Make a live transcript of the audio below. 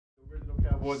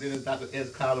Cowboy Dentist, Dr. S.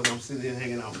 Collins. I'm sitting here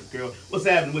hanging out with the girl. What's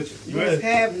happening with you? What's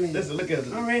happening? Listen, look at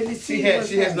her. I'm ready to see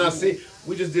She has not seen.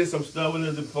 We just did some stuff in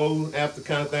the before, after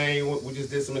kind of thing. We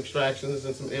just did some extractions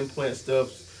and some implant stuff.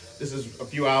 This is a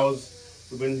few hours.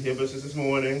 We've been here since this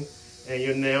morning, and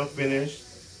you're now finished.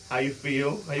 How you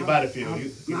feel? How your body feel? My are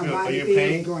you body in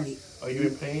pain? feels great. Are you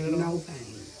in pain at all? No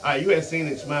pain. All right, you hadn't seen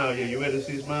it smile yet. You ready to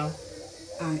see it smile?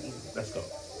 I am. Let's go.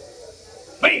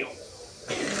 Bam!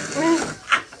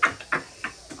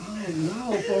 Oh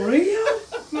no, for real?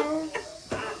 No.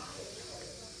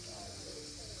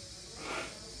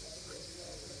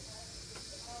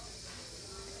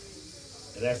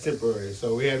 That's temporary.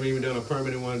 So we haven't even done a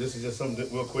permanent one. This is just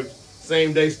something real quick.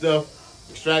 Same day stuff.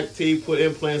 Extract teeth, put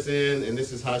implants in, and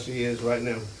this is how she is right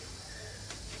now.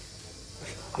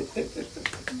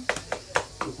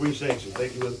 Appreciate you.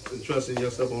 Thank you for trusting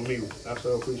yourself on me. I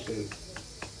so appreciate it.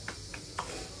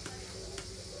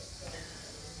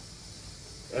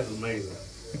 That's amazing.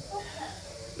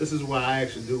 This is why I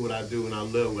actually do what I do, and I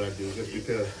love what I do, just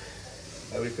because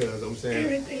I'm saying.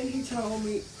 Everything he told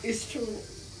me is true.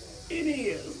 It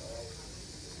is.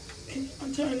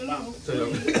 I'm turning it off.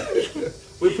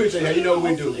 We appreciate it. You know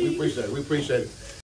what we do. We appreciate it. We appreciate it.